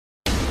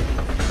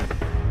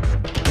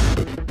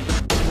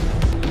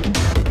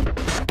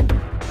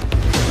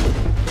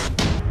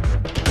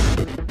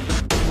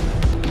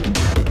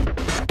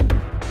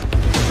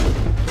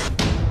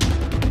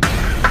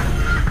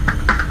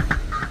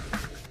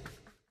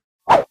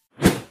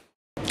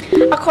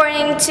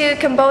According to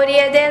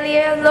Cambodia Daily,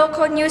 a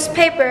local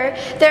newspaper,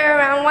 there are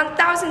around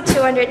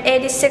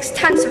 1,286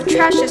 tons of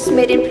trashes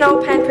made in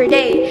Phnom Penh per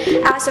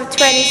day as of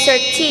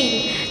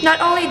 2013.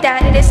 Not only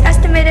that, it is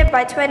estimated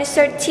by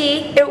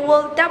 2030 it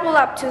will double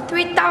up to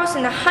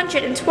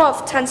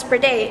 3,112 tons per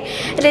day.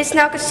 It is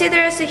now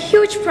considered as a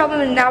huge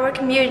problem in our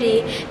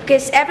community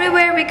because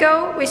everywhere we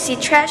go, we see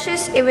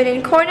trashes, even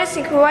in corners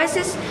and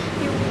crevices.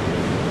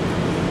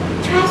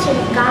 Trash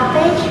is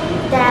garbage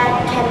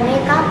that can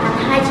make up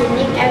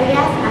unhygienic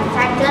areas and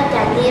factors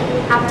that lead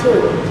up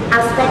to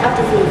outbreak of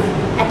disease,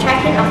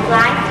 attraction of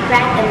flies,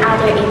 rats, and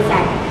other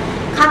insects.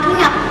 Clogging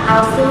up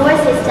our sewer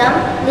system,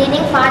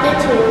 leading further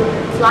to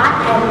flood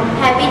and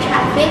heavy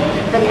traffic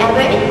whenever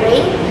it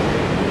rains.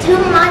 Too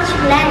much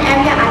land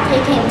area are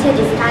taken into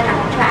discard of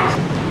trash.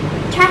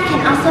 Trash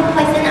can also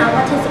poison our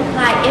water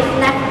supply if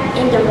left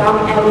in the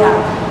wrong area.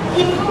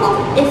 People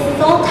is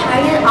so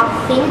tired of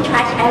seeing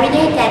trash every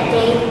day that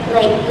they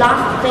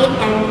lost faith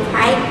and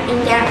pride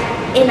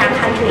in our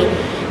country.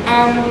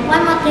 And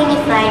one more thing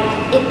is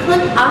it could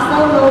also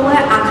lower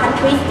our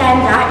country's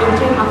standard in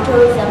terms of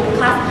tourism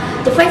because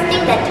the first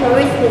thing that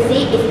tourists will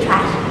see is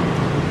trash.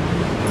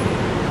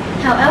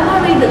 However,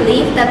 we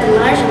believe that the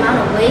large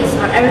amount of waste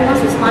are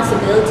everyone's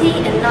responsibility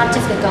and not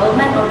just the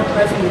government or the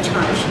person in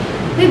charge.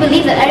 We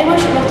believe that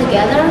everyone should work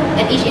together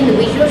and each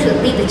individual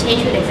should lead the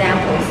change with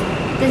examples.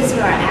 This is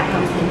where our app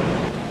comes in.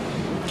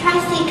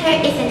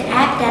 Trashseeker is an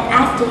app that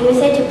asks the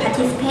user to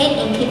participate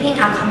in keeping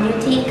our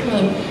community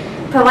clean,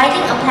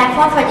 providing a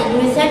platform for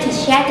the user to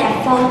share their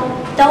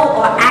photo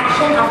or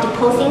action of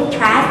disposing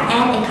trash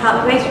and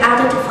encourage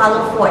others to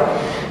follow forward.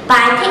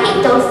 By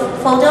taking those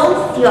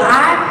photos, you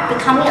are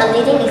becoming a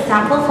leading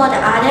example for the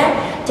other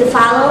to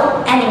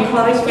follow and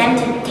encourage them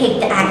to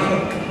take the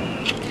action.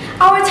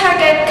 Our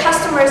target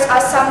customers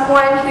are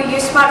someone who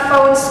use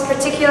smartphones,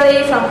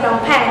 particularly from Phnom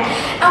Penh,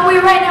 and we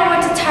right now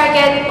want to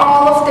target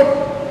all of the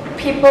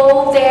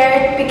people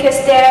there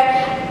because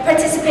their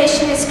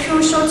participation is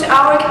crucial to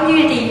our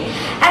community.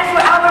 And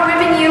for our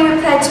revenue, we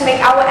plan to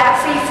make our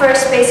app free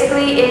first.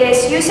 Basically, it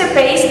is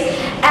user-based,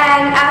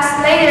 and as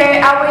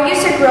later our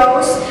user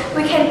grows,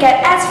 we can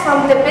get ads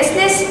from the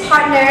business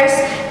partners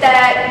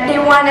that they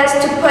want us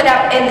to put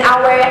up in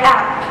our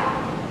app.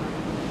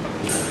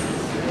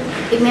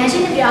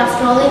 Imagine if you are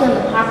strolling in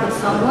the park with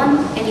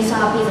someone and you saw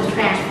a piece of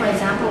trash, for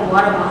example, a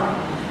water bottle.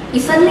 You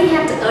suddenly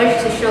have the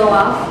urge to show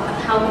off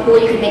how cool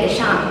you can make a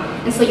shot.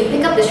 And so you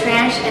pick up the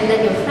trash and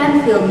let your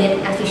friend film it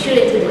as you shoot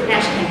it through the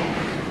trash can.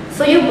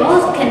 So you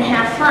both can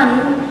have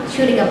fun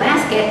shooting a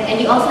basket,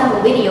 and you also have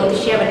a video to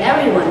share with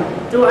everyone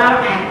through our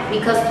app,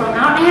 because from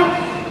our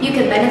app, you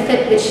can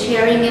benefit with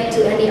sharing it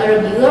to any other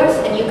viewers,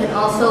 and you can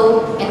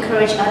also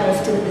encourage others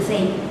to do the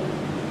same.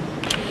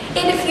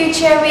 In the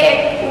future,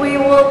 we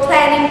will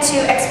planning to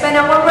expand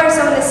our work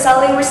zone and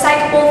selling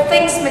recyclable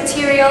things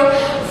material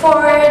for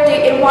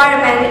the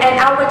environment, and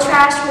our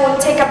trash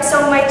won't take up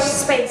so much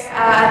space.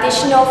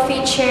 Additional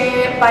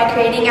feature by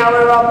creating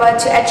our robot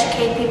to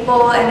educate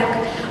people and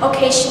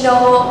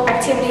occasional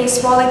activities,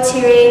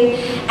 volunteering,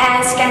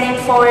 and scanning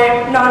for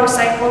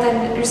non-recyclable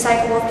and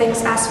recyclable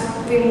things as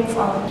we move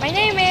on. My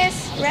name is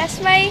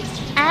Resme.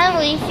 I'm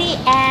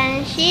Lucy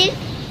and she's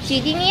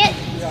shooting it.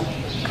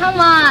 Come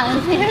on.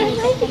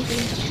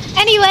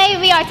 Anyway,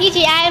 we are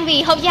TJI and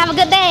we hope you have a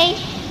good day.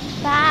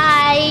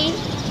 Bye.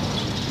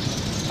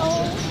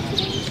 Oh.